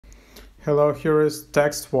Hello, here is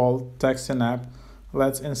TextVault texting app.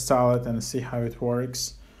 Let's install it and see how it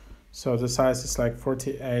works. So the size is like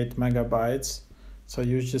 48 megabytes. So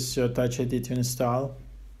use just your Touch ID to install.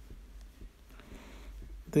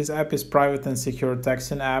 This app is private and secure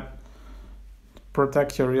texting app.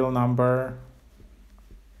 Protect your real number.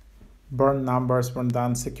 Burn numbers when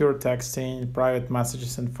done. Secure texting, private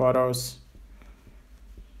messages and photos.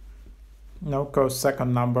 No code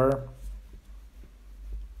second number.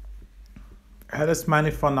 Add as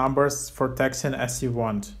many phone numbers for texting as you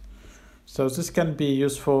want. So this can be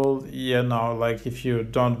useful, like if you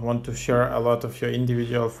don't want to share a lot of your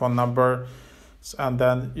individual phone number, and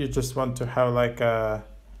then you just want to have like a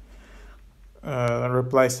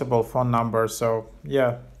replaceable phone number. So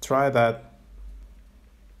yeah, try that.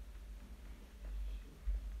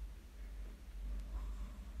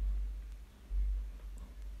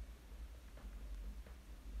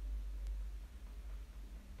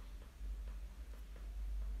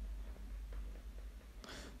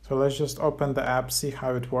 So let's just open the app, see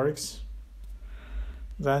how it works.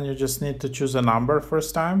 Then you just need to choose a number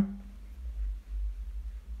first time.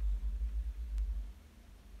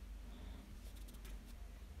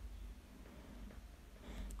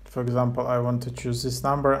 For example, I want to choose this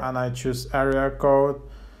number and I choose area code,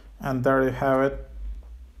 and there you have it.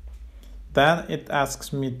 Then it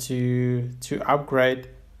asks me to upgrade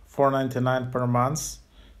 $4.99 per month,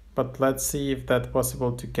 but let's see if that's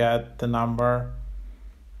possible to get the number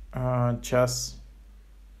just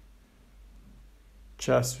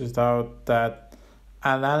without that.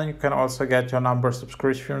 And then you can also get your number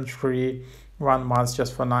subscription free, 1 month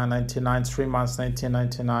just for $9.99, 3 months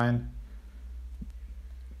 $19.99.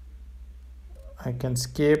 I can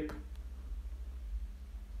skip.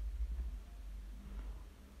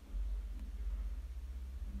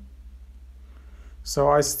 So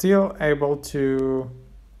I still able to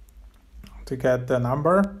get the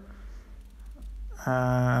number,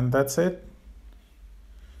 and that's it.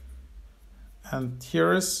 And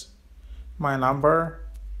here's my number.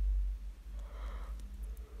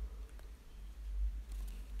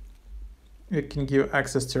 You can give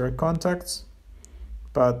access to your contacts,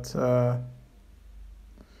 but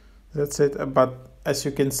that's it. But as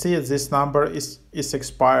you can see, this number is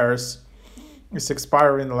expiring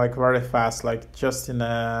like very fast, like just in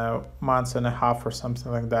a month and a half or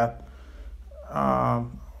something like that,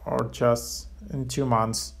 or just in 2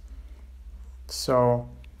 months. So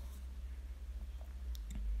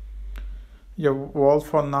your vault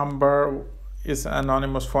phone number is an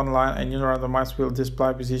anonymous phone line, and your randomized will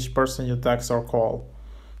display with each person you text or call.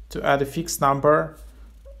 To add a fixed number,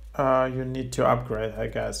 you need to upgrade, I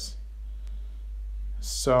guess.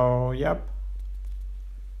 So yep.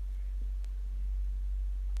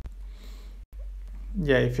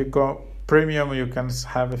 Yeah, if you go premium, you can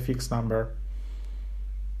have a fixed number.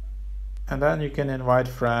 And then you can invite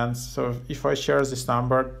friends. So if I share this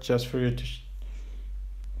number just for you to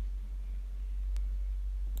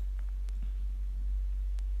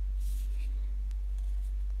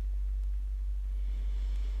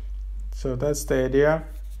so that's the idea.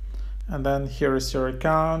 And then here is your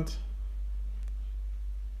account.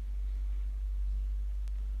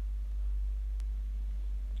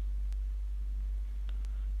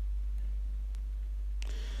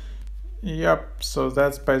 Yep, so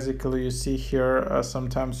that's basically, you see here,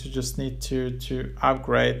 sometimes you just need to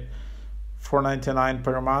upgrade $4.99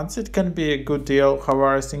 per month. It can be a good deal.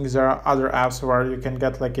 However, I think there are other apps where you can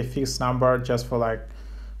get like a fixed number just for like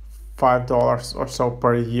 $5 or so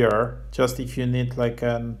per year, just if you need like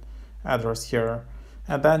an address here.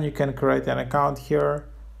 And then you can create an account here,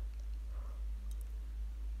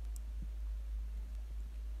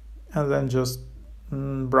 and then just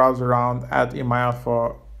browse around, add email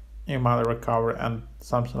for email recovery and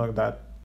something like that.